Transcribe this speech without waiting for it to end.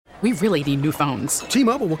We really need new phones.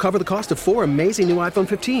 T-Mobile will cover the cost of 4 amazing new iPhone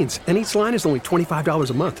 15s, and each line is only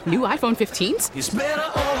 $25 a month. New iPhone 15s? It's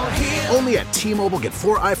better over here. Only at T-Mobile, get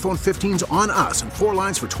 4 iPhone 15s on us and 4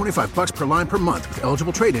 lines for $25 per line per month with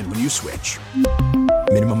eligible trade-in when you switch.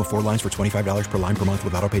 Minimum of 4 lines for $25 per line per month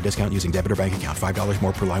with autopay discount using debit or bank account. $5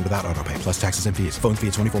 more per line without autopay, plus taxes and fees. Phone fee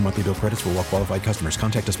at 24 monthly bill credits for well-qualified customers.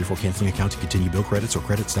 Contact us before canceling account to continue bill credits or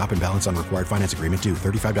credit stop and balance on required finance agreement due.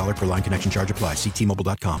 $35 per line connection charge applies. See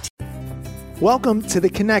T-Mobile.com. Welcome to The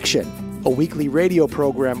Connection, a weekly radio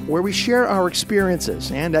program where we share our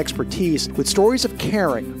experiences and expertise with stories of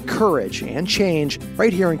caring, courage, and change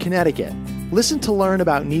right here in Connecticut. Listen to learn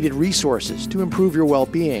about needed resources to improve your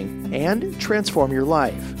well-being and transform your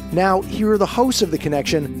life. Now, here are the hosts of The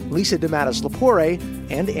Connection, Lisa DeMatteis-Lepore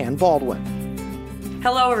and Ann Baldwin.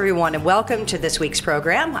 Hello, everyone, and welcome to this week's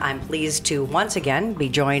program. I'm pleased to once again be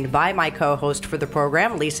joined by my co-host for the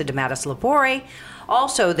program, Lisa DeMatteis-Lepore,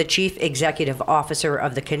 also the Chief Executive Officer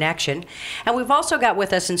of The Connection. And we've also got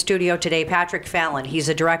with us in studio today Patrick Fallon. He's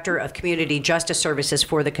the Director of Community Justice Services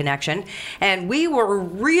for The Connection. And we were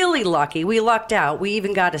really lucky. We lucked out. We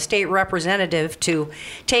even got a state representative to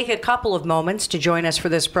take a couple of moments to join us for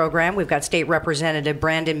this program. We've got State Representative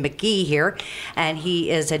Brandon McGee here, and he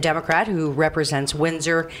is a Democrat who represents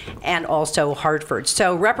Windsor and also Hartford.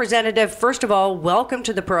 So, Representative, first of all, welcome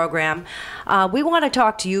to the program. We want to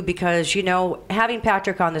talk to you because, you know, having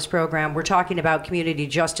Patrick on this program, we're talking about community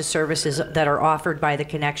justice services that are offered by The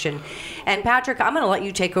Connection. And Patrick, I'm going to let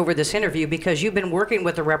you take over this interview because you've been working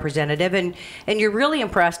with the representative and you're really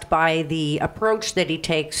impressed by the approach that he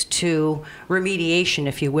takes to remediation,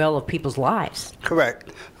 if you will, of people's lives.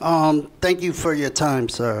 Correct. Thank you for your time,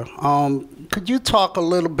 sir. Could you talk a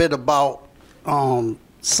little bit about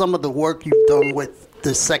some of the work you've done with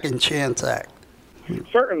the Second Chance Act?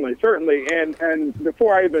 Certainly. And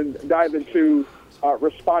before I even dive into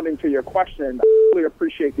responding to your question, I really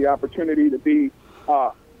appreciate the opportunity to be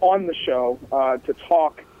on the show to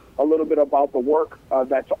talk a little bit about the work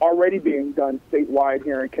that's already being done statewide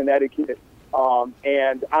here in Connecticut.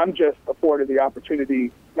 And I'm just afforded the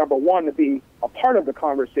opportunity, number one, to be a part of the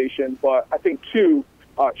conversation, but I think, two,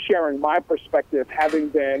 sharing my perspective, having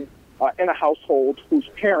been in a household whose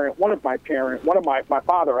one of my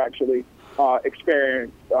father actually,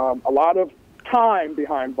 experienced a lot of time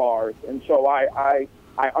behind bars, and so I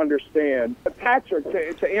understand. But Patrick,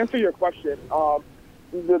 to answer your question,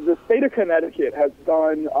 the state of Connecticut has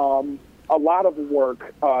done a lot of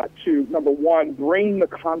work to, number one, bring the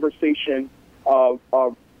conversation of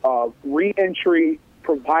reentry,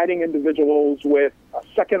 providing individuals with a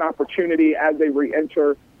second opportunity as they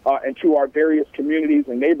reenter into our various communities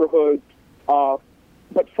and neighborhoods,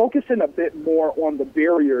 but focusing a bit more on the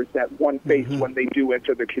barriers that one faces when they do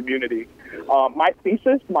enter the community. My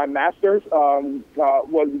thesis, my master's,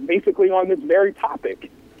 was basically on this very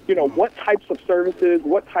topic. You know, what types of services,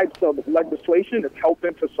 what types of legislation is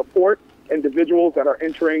helping to support individuals that are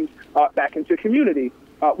entering back into community.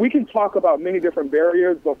 We can talk about many different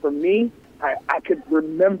barriers, but for me, I could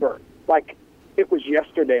remember, like it was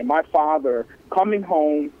yesterday, my father coming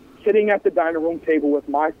home, sitting at the dining room table with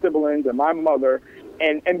my siblings and my mother,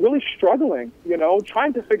 and really struggling, you know,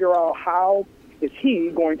 trying to figure out how is he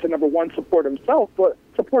going to, number one, support himself, but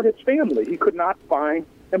support his family. He could not find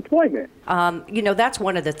employment. You know, that's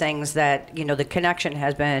one of the things that, you know, the Connection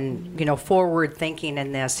has been, you know, forward thinking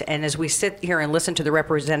in this. And as we sit here and listen to the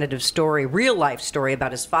representative's story, real life story about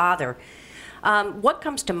his father, what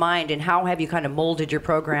comes to mind and how have you kind of molded your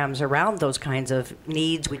programs around those kinds of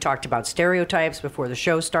needs? We talked about stereotypes before the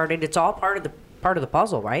show started. It's all part of the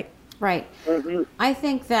puzzle, right? Right. Mm-hmm. I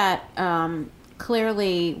think that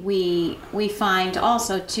clearly we find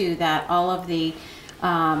also too that all of the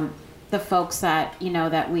folks that, you know,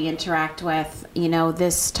 that we interact with, you know,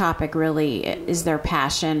 this topic really is their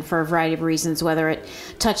passion for a variety of reasons, whether it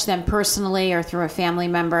touched them personally or through a family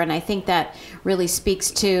member. And I think that really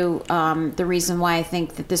speaks to the reason why I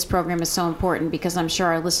think that this program is so important, because I'm sure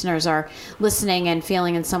our listeners are listening and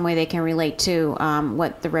feeling in some way they can relate to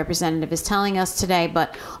what the representative is telling us today.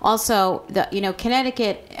 But also,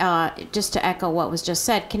 Connecticut, just to echo what was just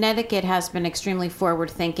said, Connecticut has been extremely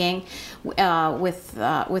forward thinking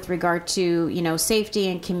with regard to, you know, safety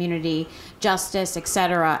and community justice, et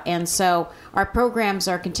cetera. And so our programs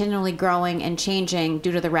are continually growing and changing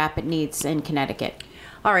due to the rapid needs in Connecticut.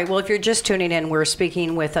 All right. Well, if you're just tuning in, we're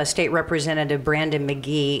speaking with State Representative Brandon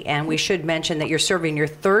McGee, and we should mention that you're serving your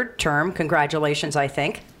third term. Congratulations, I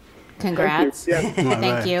think. Congrats. Thank you. Yes.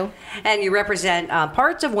 Thank you. And you represent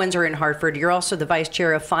parts of Windsor and Hartford. You're also the vice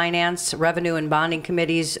chair of finance, revenue, and bonding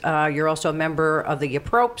committees. You're also a member of the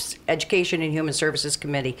APROPS, Education and Human Services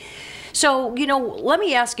Committee. So, let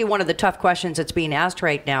me ask you one of the tough questions that's being asked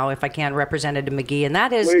right now, if I can, Representative McGee, and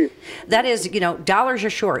that is, dollars are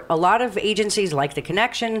short. A lot of agencies like The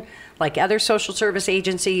Connection, like other social service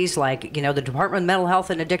agencies, like, the Department of Mental Health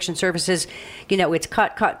and Addiction Services, it's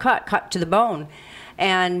cut to the bone.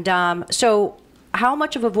 And so how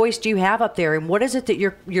much of a voice do you have up there, and what is it that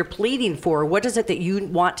you're pleading for? What is it that you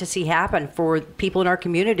want to see happen for people in our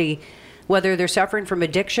community, whether they're suffering from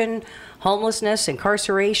addiction, homelessness,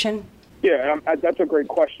 incarceration? Yeah, that's a great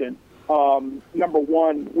question. Number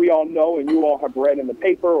one, we all know, and you all have read in the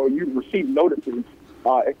paper or you've received notices,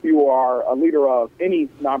 if you are a leader of any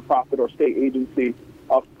nonprofit or state agency,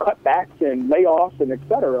 of cutbacks and layoffs and et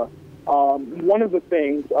cetera. One of the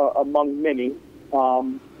things, among many,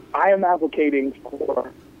 I am advocating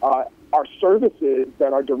for our services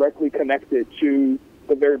that are directly connected to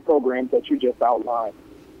the very programs that you just outlined.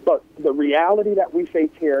 But the reality that we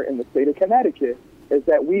face here in the state of Connecticut is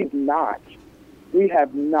that we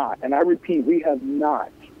have not, and I repeat, we have not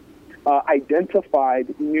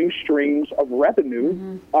identified new streams of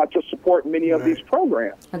revenue to support many of these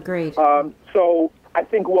programs. Agreed. So I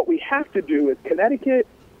think what we have to do is Connecticut,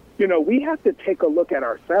 we have to take a look at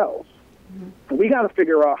ourselves. We got to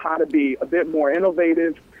figure out how to be a bit more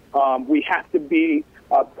innovative. We have to be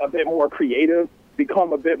a bit more creative,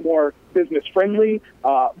 become a bit more business friendly.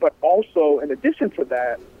 But also, in addition to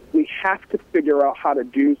that, we have to figure out how to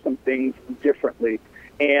do some things differently.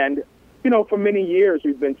 And, for many years,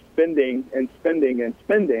 we've been spending and spending and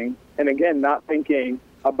spending, and again, not thinking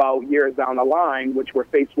about years down the line, which we're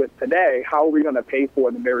faced with today. How are we going to pay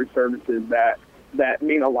for the very services that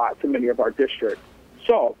mean a lot to many of our districts?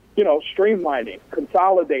 So, streamlining,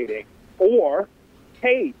 consolidating, or,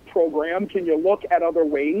 hey, program, can you look at other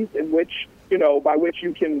ways in which, by which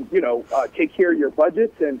you can, take care of your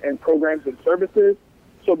budgets and programs and services?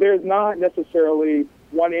 So there's not necessarily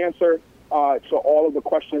one answer to all of the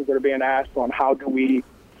questions that are being asked on how do we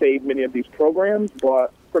save many of these programs.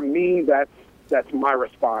 But for me, that's my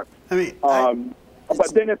response.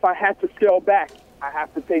 But then if I had to scale back, I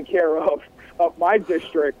have to take care of my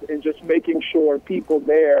district and just making sure people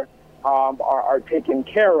there are taken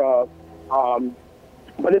care of.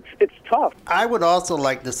 But it's tough. I would also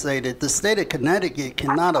like to say that the state of Connecticut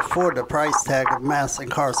cannot afford the price tag of mass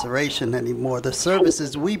incarceration anymore. The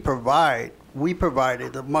services we provide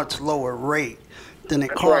at a much lower rate than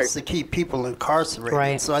it costs to keep people incarcerated.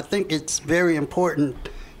 Right. So I think it's very important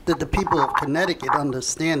that the people of Connecticut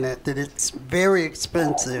understand that it's very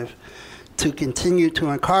expensive to continue to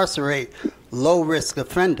incarcerate low-risk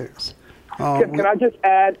offenders. Can I just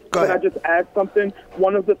add? Something?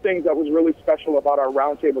 One of the things that was really special about our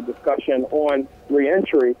roundtable discussion on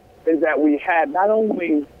reentry is that we had not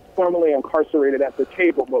only formerly incarcerated at the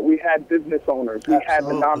table, but we had business owners, we had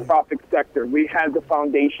the nonprofit sector, we had the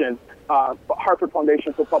foundation, Hartford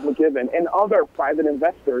Foundation for Public Giving, and other private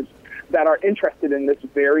investors that are interested in this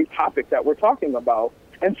very topic that we're talking about.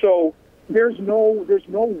 And so there's no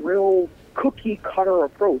real cookie cutter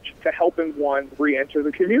approach to helping one re-enter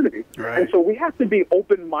the community. Right. And so we have to be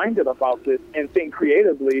open-minded about this and think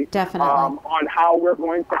creatively on how we're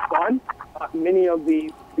going to fund many of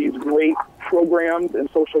these great programs and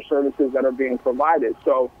social services that are being provided.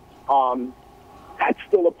 So that's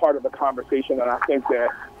still a part of the conversation, and I think that,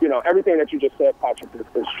 everything that you just said, Patrick,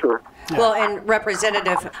 is true. Well, and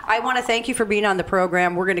Representative, I want to thank you for being on the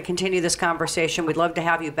program. We're going to continue this conversation. We'd love to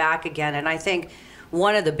have you back again, and I think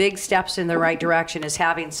one of the big steps in the right direction is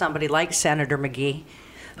having somebody like Senator McGee,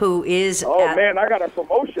 who is... man, I got a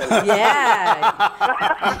promotion. Yeah.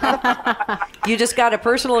 You just got a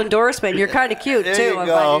personal endorsement. You're kind of cute, too. You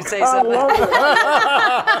go. You say something. I love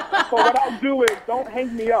it. So what I'll do is, don't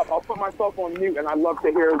hang me up. I'll put myself on mute, and I'd love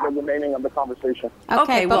to hear the remaining of the conversation.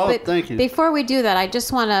 Okay, but thank you. Before we do that, I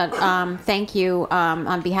just want to thank you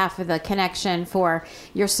on behalf of the Connection for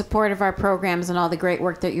your support of our programs and all the great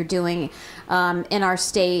work that you're doing in our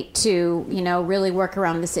state to, really work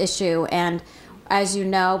around this issue. And as you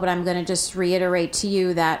know, but I'm going to just reiterate to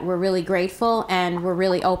you that we're really grateful and we're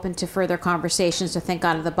really open to further conversations to think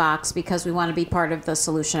out of the box because we want to be part of the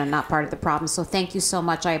solution and not part of the problem. So thank you so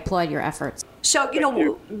much. I applaud your efforts. So,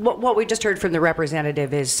 what we just heard from the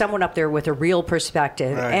representative is someone up there with a real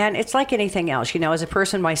perspective. Right. And it's like anything else. As a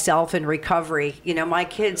person myself in recovery, my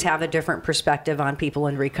kids have a different perspective on people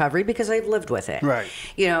in recovery because they've lived with it. Right.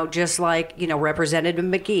 Just like, Representative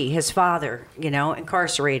McGee, his father,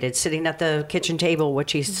 incarcerated, sitting at the kitchen table,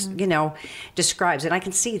 which he's, describes. And I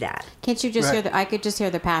can see that. Can't you just hear I could just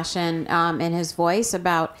hear the passion in his voice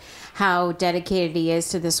about how dedicated he is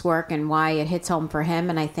to this work and why it hits home for him.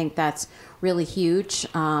 And I think that's really huge.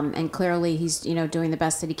 And clearly he's, doing the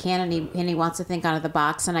best that he can, and he wants to think out of the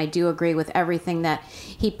box. And I do agree with everything that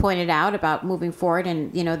he pointed out about moving forward.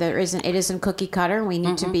 And, it isn't cookie cutter, and we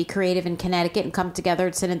need to be creative in Connecticut and come together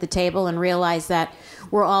and sit at the table and realize that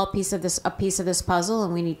we're all a piece of this puzzle,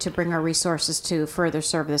 and we need to bring our resources to further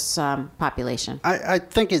serve this population. I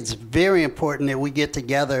think it's very important that we get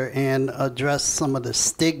together and address some of the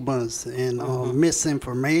stigmas and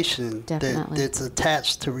misinformation that's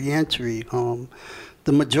attached to reentry.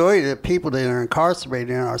 The majority of the people that are incarcerated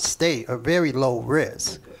in our state are very low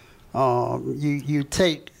risk. You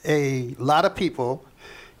take a lot of people,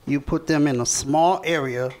 you put them in a small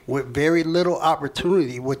area with very little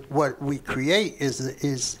opportunity. What we create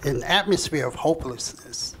is an atmosphere of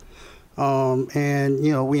hopelessness.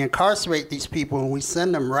 And we incarcerate these people and we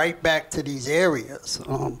send them right back to these areas.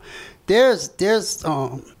 There's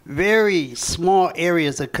very small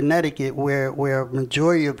areas of Connecticut where a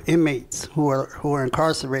majority of inmates who are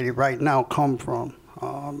incarcerated right now come from.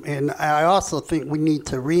 And I also think we need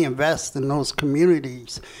to reinvest in those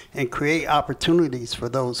communities and create opportunities for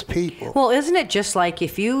those people. Well, isn't it just like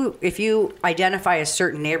if you identify a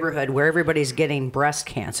certain neighborhood where everybody's getting breast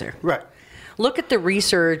cancer? Right. Look at the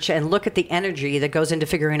research and look at the energy that goes into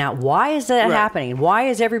figuring out why is that happening? Why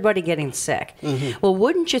is everybody getting sick? Well,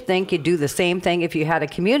 wouldn't you think you'd do the same thing if you had a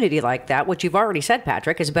community like that, which you've already said,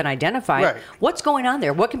 Patrick, has been identified? Right. What's going on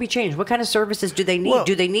there? What can be changed? What kind of services do they need? Well,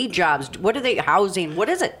 do they need jobs? What are they, housing? What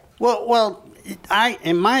is it? Well,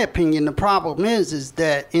 in my opinion, the problem is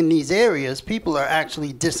that in these areas, people are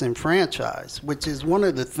actually disenfranchised, which is one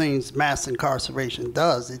of the things mass incarceration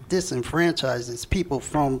does. It disenfranchises people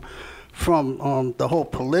from the whole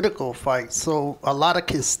political fight. So a lot of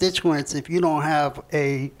constituents, if you don't have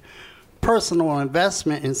a personal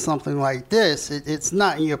investment in something like this, it's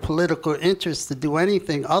not in your political interest to do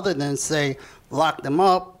anything other than say, lock them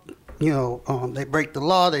up, they break the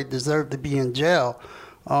law, they deserve to be in jail.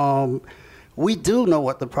 We do know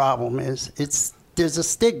what the problem is. There's a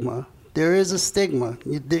stigma. There is a stigma.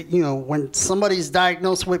 When somebody's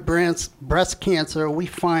diagnosed with breast cancer, we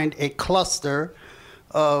find a cluster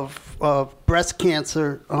of breast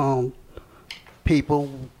cancer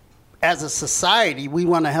people. As a society, we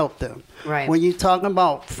want to help them. Right. When you're talking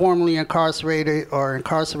about formerly incarcerated or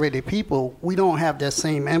incarcerated people, we don't have that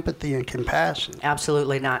same empathy and compassion.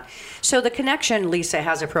 Absolutely not. So the Connection, Lisa,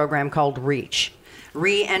 has a program called REACH.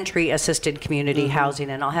 Re-entry assisted community housing,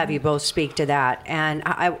 and I'll have you both speak to that. And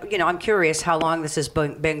I'm curious how long this has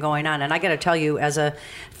been going on. And I got to tell you, as a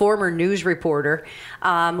former news reporter,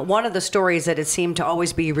 one of the stories that it seemed to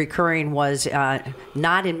always be recurring was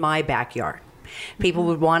not in my backyard. People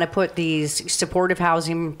would want to put these supportive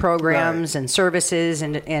housing programs and services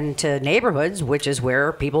into neighborhoods, which is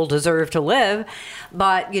where people deserve to live.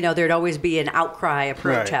 But, there'd always be an outcry, a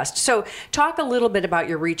protest. Right. So talk a little bit about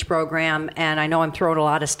your REACH program. And I know I'm throwing a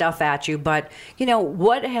lot of stuff at you, but,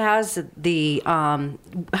 what has the,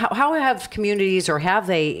 how have communities, or have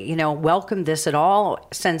they, welcomed this at all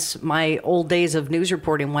since my old days of news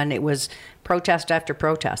reporting when it was protest after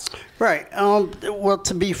protest? Right. Well,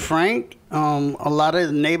 to be frank, a lot of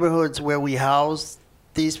the neighborhoods where we house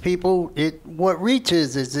these people, what REACH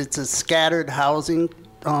is it's a scattered housing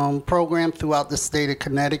program throughout the state of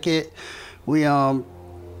Connecticut.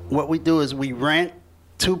 What we do is we rent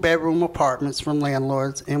 2-bedroom apartments from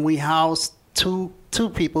landlords, and we house two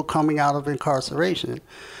people coming out of incarceration.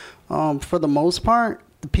 For the most part,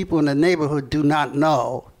 the people in the neighborhood do not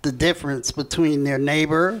know the difference between their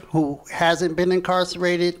neighbor who hasn't been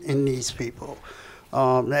incarcerated and these people.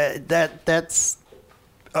 That's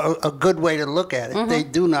a good way to look at it. They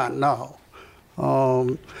do not know.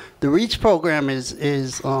 The REACH program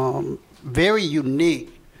is very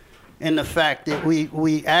unique in the fact that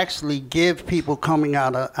we actually give people coming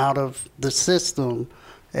out of the system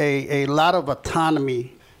a lot of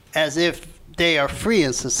autonomy, as if they are free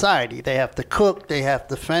in society. They have to cook, they have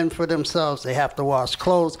to fend for themselves, they have to wash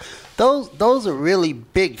clothes. Those are really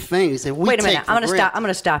big things that we Wait a minute, take I'm going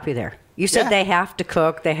to stop you there. You said they have to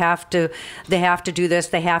cook, they have to do this,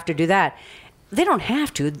 they have to do that. they don't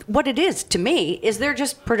have to. What it is, to me, is they're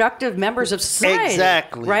just productive members of society.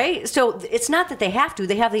 Exactly. Right? So it's not that they have to.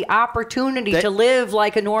 They have the opportunity to live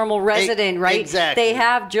like a normal resident, right? Exactly. They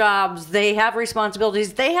have jobs. They have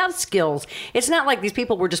responsibilities. They have skills. It's not like these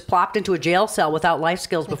people were just plopped into a jail cell without life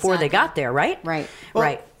skills before they got there, right? Right. Well,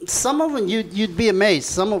 Right. Some of them, you'd be amazed.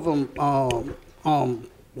 Some of them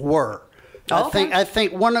were. Okay. I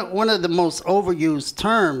think one of the most overused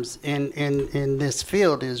terms in this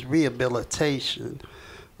field is rehabilitation.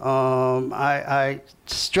 I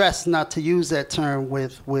stress not to use that term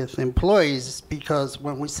with employees, because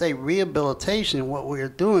when we say rehabilitation, what we're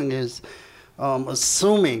doing is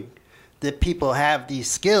assuming that people have these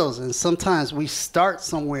skills, and sometimes we start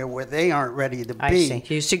somewhere where they aren't ready to be. I see.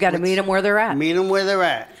 You still got to meet them where they're at. Meet them where they're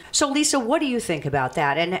at. So, Lisa, what do you think about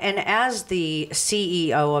that? And as the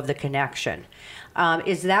CEO of The Connection,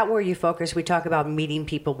 is that where you focus? We talk about meeting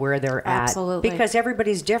people where they're at. Absolutely. Because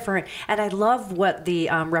everybody's different. And I love what the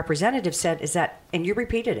representative said is that, and you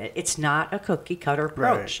repeated it, it's not a cookie cutter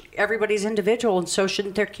approach. Right. Everybody's individual, and so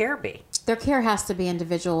shouldn't their care be. Their care has to be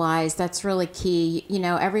individualized. That's really key. You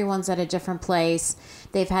know, everyone's at a different place.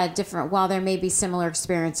 They've had different, while there may be similar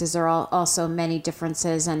experiences, there are also many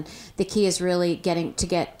differences. And the key is really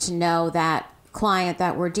get to know that client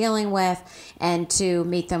that we're dealing with, and to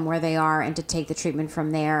meet them where they are, and to take the treatment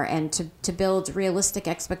from there, and to build realistic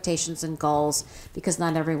expectations and goals, because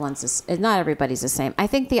not everybody's the same. I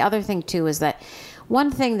think the other thing too is that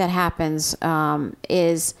one thing that happens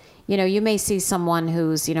is, you know, you may see someone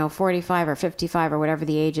who's, 45 or 55 or whatever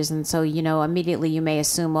the age is. And so, immediately you may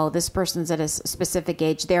assume, oh, this person's at a specific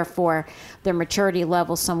age, therefore their maturity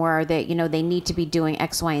level somewhere, they need to be doing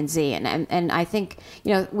X, Y, and Z. And I think,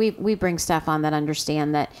 we bring staff on that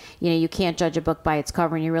understand that, you can't judge a book by its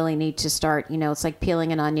cover, and you really need to start, it's like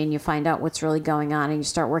peeling an onion. You find out what's really going on, and you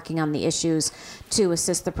start working on the issues to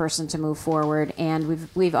assist the person to move forward. And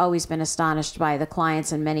we've always been astonished by the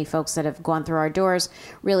clients and many folks that have gone through our doors,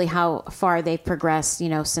 really how far they've progressed,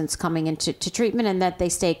 since coming into treatment, and that they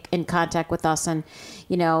stay in contact with us, and,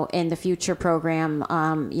 in the future program,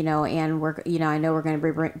 and we're, I know we're going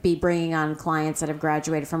to be bringing on clients that have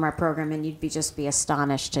graduated from our program, and you'd just be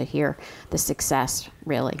astonished to hear the success,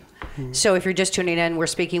 really. So if you're just tuning in, we're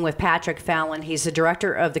speaking with Patrick Fallon. He's the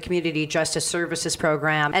director of the Community Justice Services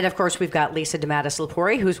Program. And of course, we've got Lisa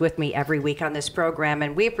DeMatteis-Lepore, who's with me every week on this program.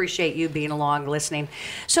 And we appreciate you being along, listening.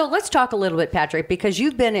 So let's talk a little bit, Patrick, because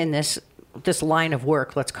you've been in this line of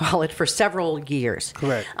work, let's call it, for several years.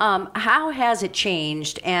 Correct. How has it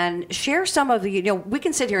changed? And share some of the, we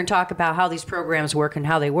can sit here and talk about how these programs work and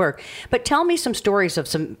how they work, but tell me some stories of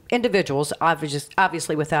some individuals,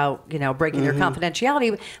 obviously without, breaking their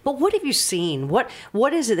confidentiality, but what have you seen? What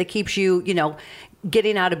is it that keeps you,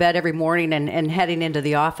 getting out of bed every morning and heading into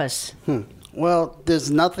the office? Well, there's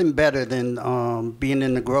nothing better than being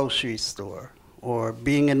in the grocery store, or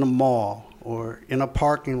being in the mall, or in a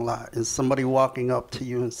parking lot, and somebody walking up to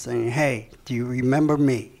you and saying, "Hey, do you remember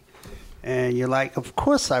me?" And you're like, "Of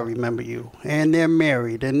course I remember you." And they're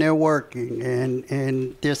married, and they're working,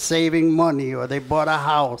 and they're saving money, or they bought a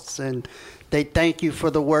house, and they thank you for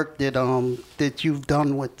the work that you've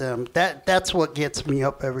done with them. That's what gets me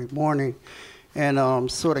up every morning,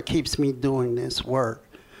 and sort of keeps me doing this work.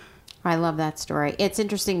 I love that story. It's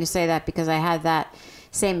interesting to say that, because I had that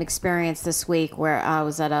same experience this week where I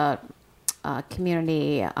was at a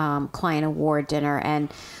community client award dinner,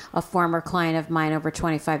 and a former client of mine over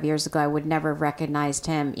 25 years ago, I would never have recognized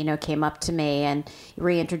him, came up to me and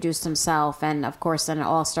reintroduced himself. And of course, then it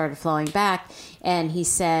all started flowing back. And he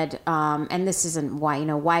said, and this isn't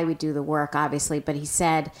why we do the work, obviously, but he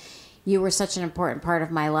said, "You were such an important part of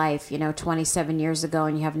my life, 27 years ago,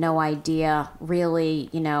 and you have no idea really,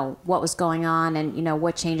 what was going on, and,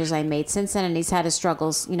 what changes I made since then." And he's had his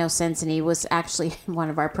struggles, since, and he was actually in one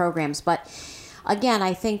of our programs. But again,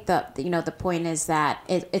 I think the point is that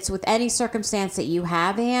it's with any circumstance that you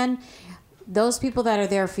have, Anne, those people that are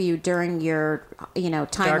there for you during your,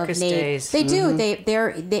 time darkest of need, days. they do. They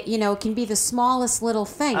it can be the smallest little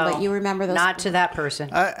thing, but you remember those. Not to that person.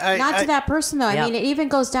 Not to that person, though. Yeah. I mean, it even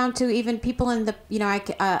goes down to even people in the,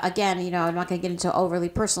 again, I'm not going to get into an overly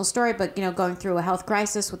personal story, but, going through a health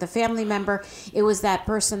crisis with a family member. It was that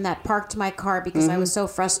person that parked my car because I was so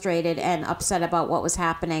frustrated and upset about what was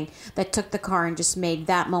happening, that took the car and just made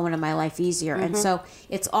that moment of my life easier. And so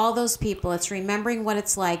it's all those people. It's remembering what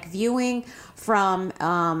it's like, viewing from,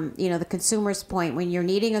 the consumer's point when you're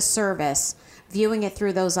needing a service, viewing it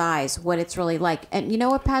through those eyes, what it's really like. And you know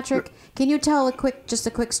what, Patrick, can you tell a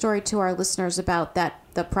quick story to our listeners about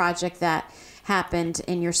the project that happened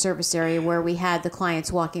in your service area where we had the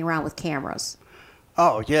clients walking around with cameras?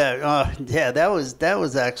 Oh yeah, that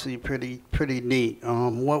was actually pretty neat.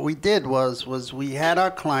 What we did was we had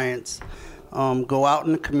our clients go out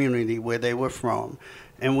in the community where they were from,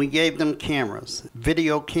 and we gave them cameras,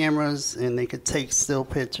 video cameras, and they could take still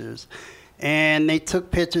pictures, and they took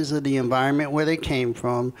pictures of the environment where they came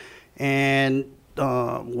from, and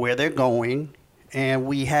where they're going, and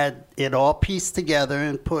we had it all pieced together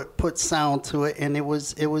and put sound to it, and it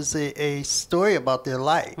was a story about their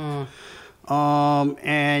life. And,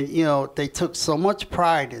 they took so much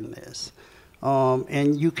pride in this.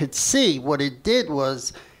 And you could see what it did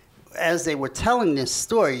was, as they were telling this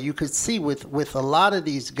story, you could see with a lot of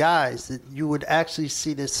these guys that you would actually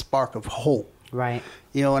see this spark of hope. Right.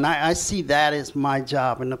 And I see that as my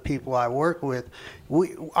job and the people I work with.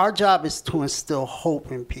 Our job is to instill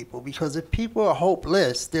hope in people, because if people are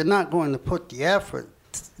hopeless, they're not going to put the effort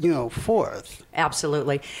forth.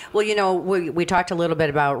 Absolutely. Well, we talked a little bit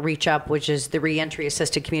about Reach Up, which is the Reentry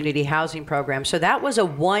Assisted Community Housing Program. So that was a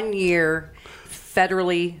 1-year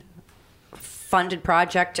federally funded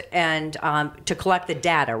project, and to collect the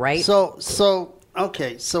data, right? So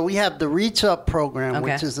we have the Reach Up program,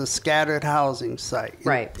 which is a scattered housing site.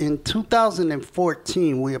 Right. In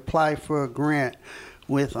 2014, we applied for a grant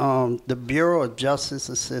with the Bureau of Justice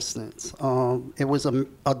Assistance. It was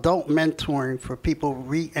adult mentoring for people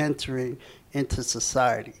re-entering into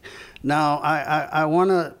society. Now, I want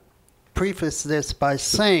to preface this by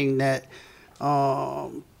saying that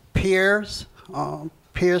peer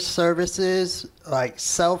services, like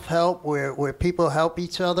self-help, where people help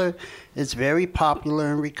each other, is very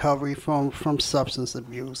popular in recovery from substance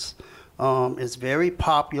abuse. It's very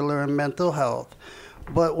popular in mental health.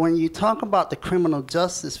 But when you talk about the criminal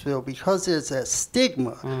justice field, because there's that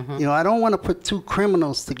stigma, I don't want to put two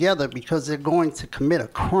criminals together because they're going to commit a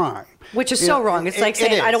crime. Which is so wrong. It's like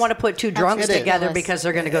saying, I don't want to put two drunks together because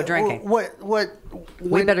they're going to go drinking.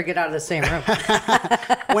 We better get out of the same room.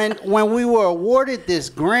 When we were awarded this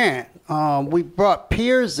grant, we brought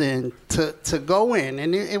peers in to go in,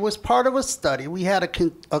 and it was part of a study. We had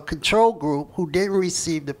a control group who didn't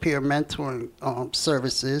receive the peer mentoring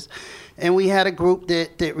services, and we had a group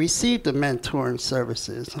that received the mentoring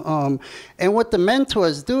services. And what the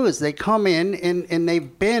mentors do is they come in and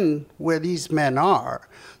they've been where these men are.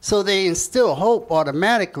 So they instill hope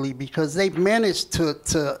automatically because they've managed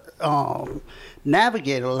to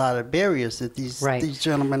navigate a lot of barriers that these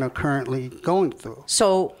gentlemen are currently going through.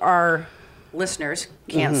 So our listeners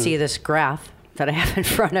can't see this graph that I have in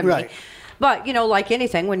front of me. But, like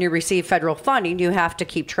anything, when you receive federal funding, you have to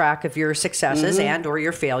keep track of your successes and or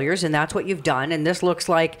your failures, and that's what you've done. And this looks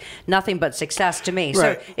like nothing but success to me.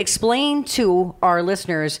 Right. So explain to our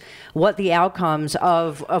listeners what the outcomes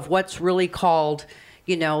of what's really called,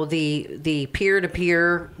 the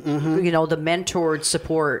peer-to-peer, the mentored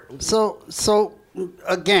support. So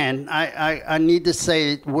again, I need to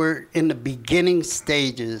say that we're in the beginning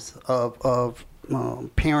stages of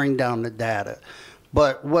paring down the data.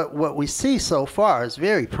 But what we see so far is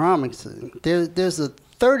very promising. There's a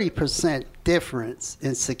 30% difference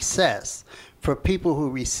in success for people who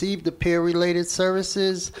receive the peer-related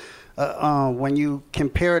services when you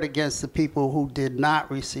compare it against the people who did not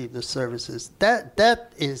receive the services.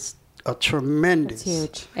 That is a tremendous It's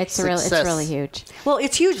huge. It's really huge. Well,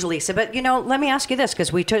 it's huge, Lisa. But, let me ask you this,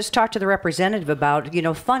 because we just talked to the representative about,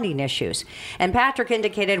 funding issues. And Patrick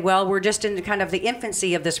indicated, well, we're just in kind of the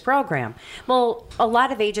infancy of this program. Well, a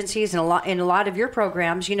lot of agencies and a lot of your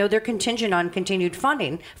programs, they're contingent on continued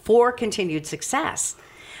funding for continued success.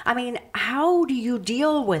 I mean, how do you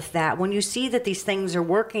deal with that when you see that these things are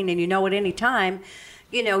working and at any time,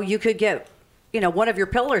 you could get, one of your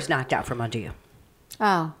pillars knocked out from under you?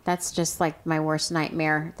 Oh, that's just like my worst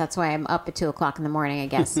nightmare. That's why I'm up at 2:00 in the morning, I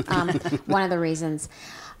guess. One of the reasons.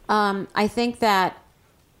 I think that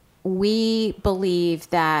we believe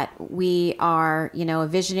that we are, a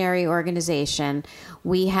visionary organization.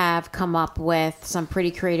 We have come up with some pretty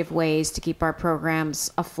creative ways to keep our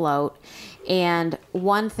programs afloat. And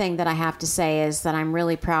one thing that I have to say is that I'm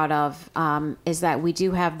really proud of is that we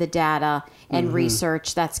do have the data and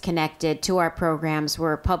research that's connected to our programs.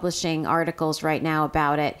 We're publishing articles right now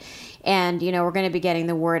about it. And, we're going to be getting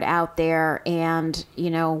the word out there. And,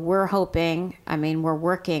 we're hoping, we're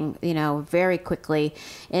working, very quickly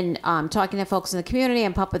in talking to folks in the community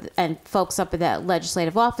and folks up at that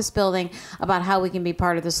legislative office building about how we can be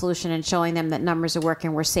part of the solution and showing them that numbers are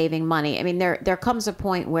working, we're saving money. There comes a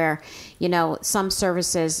point where, some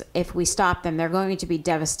services, if we stop them, they're going to be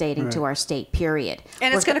devastating to our state, period.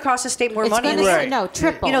 And it's going to cost the state more money. No,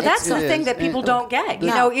 triple. That's the thing that people don't get.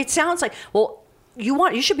 It sounds like, well,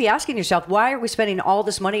 you should be asking yourself, why are we spending all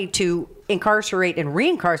this money to incarcerate and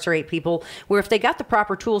reincarcerate people, where if they got the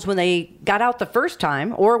proper tools when they got out the first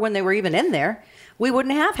time, or when they were even in there, we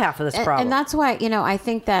wouldn't have half of this problem. And that's why, I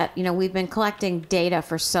think that, we've been collecting data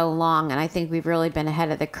for so long, and I think we've really been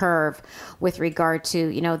ahead of the curve with regard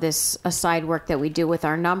to, this aside work that we do with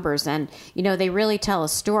our numbers. And, they really tell a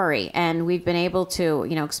story, and we've been able to,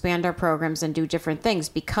 expand our programs and do different things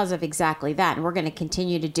because of exactly that. And we're going to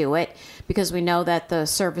continue to do it because we know that the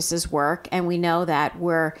services work, and we know that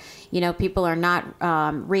people are not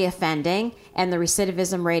reoffending, and the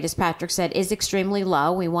recidivism rate, as Patrick said, is extremely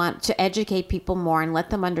low. We want to educate people more and let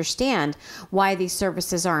them understand why these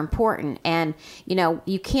services are important. And,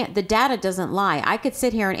 the data doesn't lie. I could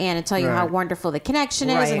sit here, and tell you how wonderful the connection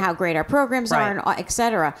is and how great our programs are, and et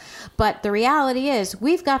cetera. But the reality is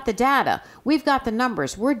we've got the data. We've got the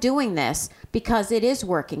numbers. We're doing this because it is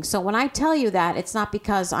working. So when I tell you that, it's not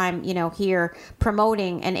because I'm, here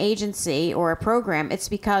promoting an agency or a program. It's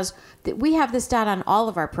because we have this data on all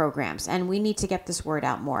of our programs, and we need to get this word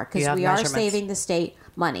out more, because we are saving the state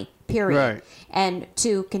money, period. Right. And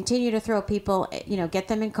to continue to throw people, get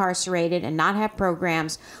them incarcerated and not have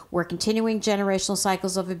programs, we're continuing generational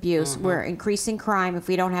cycles of abuse. Mm-hmm. We're increasing crime. If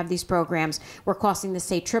we don't have these programs, we're costing the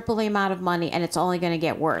state triple the amount of money, and it's only going to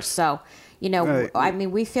get worse. So,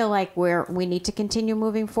 we feel like we need to continue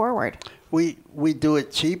moving forward. We do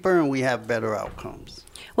it cheaper, and we have better outcomes.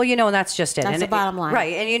 Well, and that's just it. That's the bottom line.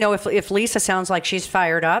 Right. And, if Lisa sounds like she's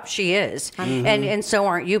fired up, she is. Mm-hmm. And so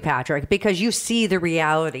aren't you, Patrick, because you see the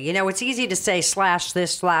reality. It's easy to say slash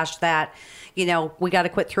this, slash that. We got to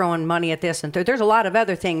quit throwing money at this. And there's a lot of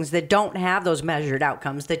other things that don't have those measured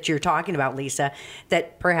outcomes that you're talking about, Lisa,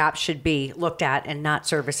 that perhaps should be looked at, and not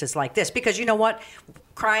services like this. Because you know what?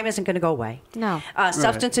 Crime isn't going to go away. No.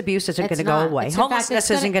 Substance abuse isn't going to go away.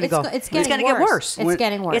 Homelessness isn't going to go. It's going to get worse. It's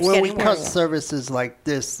getting worse. When we cut services like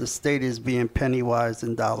this, the state is being penny wise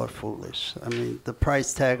and dollar foolish. The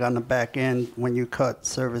price tag on the back end when you cut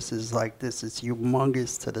services like this is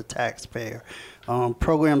humongous to the taxpayer.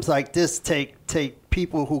 Programs like this take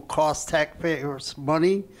people who cost taxpayers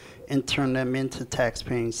money and turn them into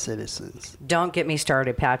tax-paying citizens. Don't get me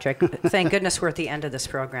started, Patrick. Thank goodness we're at the end of this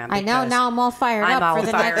program. I know. Now I'm all fired up. I'm all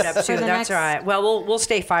fired up, too. That's all right. Well, we'll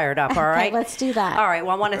stay fired up, all right? Okay, let's do that. All right.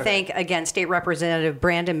 Well, I want to thank, again, State Representative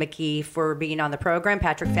Brandon McKee for being on the program.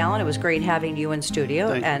 Patrick Fallon, it was great having you in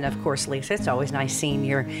studio. And, of course, Lisa, it's always nice seeing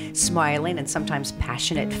your smiling and sometimes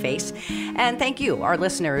passionate face. And thank you, our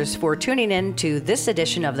listeners, for tuning in to this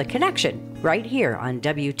edition of The Connection right here on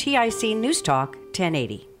WTIC News Talk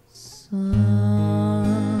 1080. Somewhere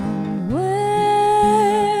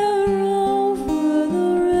over the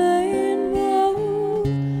rainbow,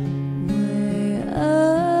 way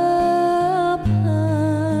up high,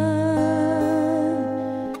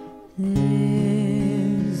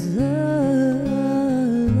 there's a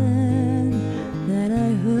land that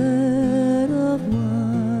I heard of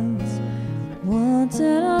once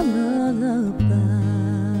in a lullaby.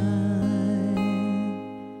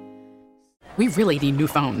 We really need new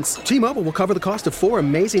phones. T-Mobile will cover the cost of 4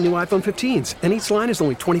 amazing new iPhone 15s, and each line is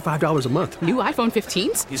only $25 a month. New iPhone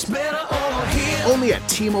 15s? It's better over here. Only at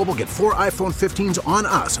T-Mobile, get 4 iPhone 15s on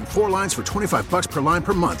us and 4 lines for $25 per line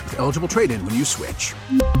per month with eligible trade-in when you switch.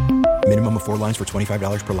 Minimum of 4 lines for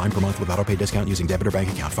 $25 per line per month with autopay discount using debit or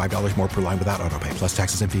bank account. $5 more per line without autopay, plus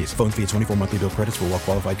taxes and fees. Phone fee at 24 monthly bill credits for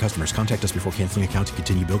well-qualified customers. Contact us before canceling account to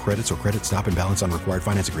continue bill credits or credit stop and balance on required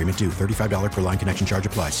finance agreement due. $35 per line connection charge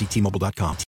applies. See T-Mobile.com.